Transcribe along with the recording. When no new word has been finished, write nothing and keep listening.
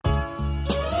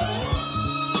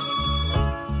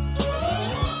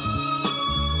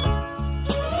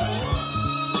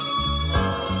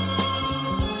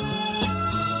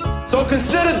So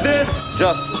consider this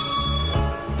justice.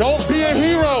 Don't be a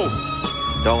hero.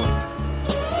 Don't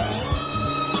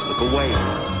look away.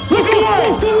 Look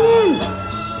away!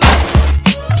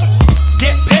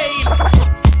 Get paid.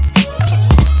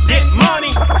 Get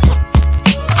money.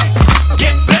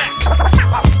 Get back.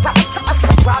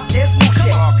 Rock this new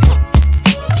shit.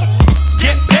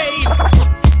 Get paid.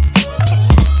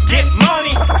 Get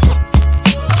money.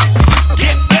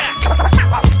 Get back.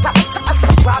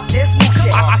 Rock this new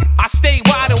shit. I stay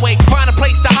wide awake, find a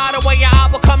place to hide away. I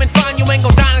will come and find you, ain't go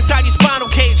down inside your spinal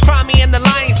cage. Find me in the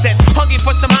lion's den, hungry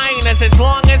for some hyenas. As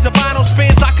long as the vinyl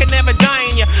spins, I could never die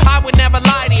in you. I would never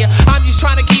lie to you. I'm just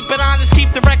trying to keep it honest,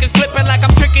 keep the records flipping like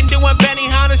I'm tricking, doing Benny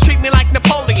Hannes. Treat me like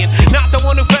Napoleon, not the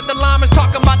one who fed the llamas.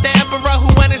 Talking about the emperor who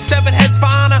went his 7 heads for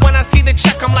honor. When I see the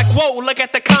check, I'm like, whoa, look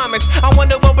at the comments. I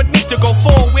wonder what would need to go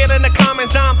forward. Weird in the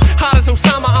comments, I'm hot as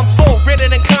Osama. I'm full, written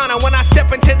than Connor. When I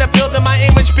step into the building, my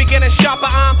image beginning sharper.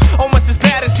 I'm almost as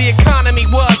bad as the economy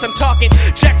was. I'm talking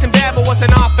Jackson Babel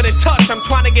wasn't off for the touch. I'm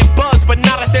trying to get buzzed, but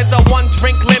not if there's a 1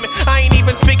 drink limit. I ain't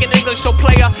even speaking English, so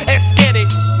player, let's get it.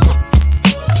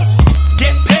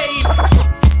 Get paid.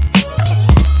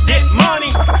 Get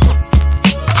money.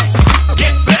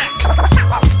 Get back.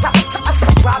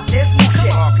 Rock this new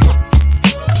shit.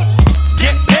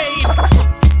 Get paid.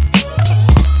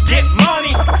 Get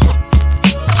money.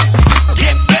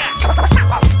 Get back.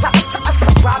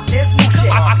 Rock this new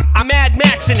shit. I'm Mad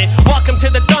Maxing it. Welcome to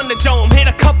the Thunderdome. Hit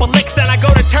a couple licks, then I go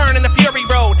to turn in the Fury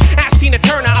Road. Ask Tina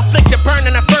Turner, I flick the burn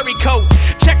in a furry coat.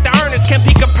 Check the earners, can be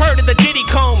compared to the Diddy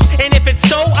Combs. And if it's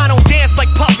so, I don't dance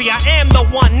like Puffy. I am the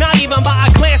one, not even by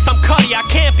a glance, I'm Cuddy. I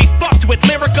can't be fucked with,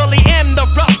 lyrically am the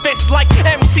roughest. Like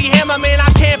Emcee Hammer, man, I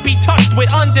can't be touched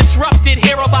with. Undisrupted,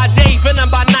 hero by day,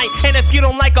 villain by night. And if you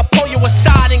don't like, I'll pull you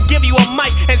aside and give you a mic.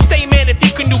 And say, man, if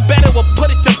you can do better, we'll put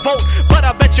it to vote. But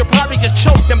I bet you'll probably just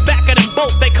choke them back of them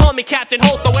both. They call me Captain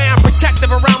Holt, the way I'm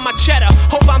protective around my cheddar.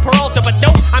 Hope I'm Peralta, but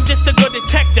nope, I'm just a good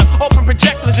detective. Open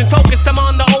projectors and focus them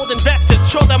on the old investors.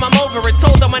 Show them I'm over it,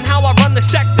 sold them on how I run the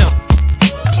sector.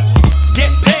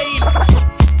 Get paid.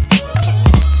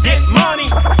 Get money.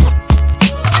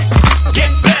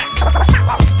 Get back.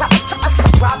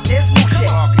 Rock this new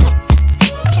shit.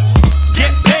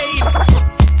 Get paid.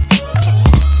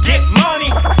 Get money.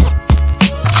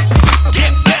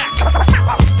 Get back.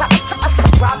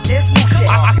 Rock this new shit.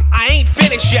 I ain't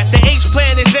finished yet. The H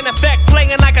plan is in effect.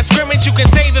 Playing like a scrimmage, you can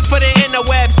save it for the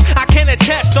interwebs. I can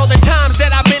attest all the times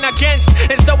that I've been against.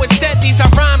 And so it's said, these are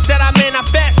rhymes that I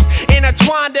manifest.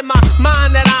 Intertwined in my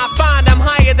mind that I find I'm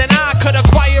higher than I could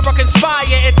acquire or conspire.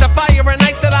 It's a fire and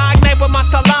ice that I ignite with my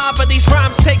saliva. These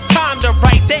rhymes take time to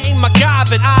write, they ain't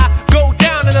MacGyver. I go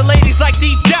down to the ladies like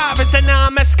deep divers. And now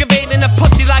I'm excavating the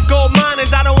pussy like gold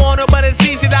miners. I don't want her, but it's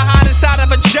easy to hide inside a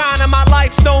vagina. My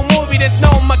life's no movie, there's no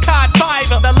Mackay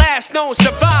Fiver. The last known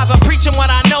survivor, preaching what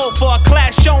I know for a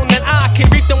class shown that I can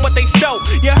reap them what they sow.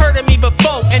 You heard of me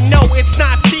before, and no, it's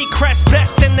not Seacrest.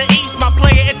 Best in the East, my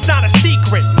player, it's not a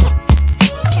secret.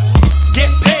 Get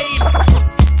paid.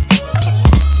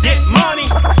 Get money.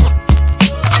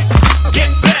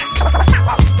 Get back.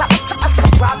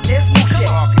 Rock this new shit.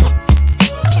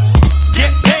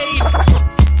 Get paid.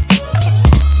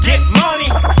 Get money.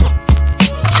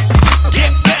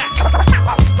 Get back.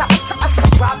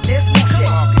 Rock this new shit.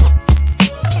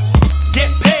 Get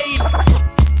paid.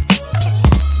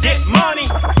 Get money.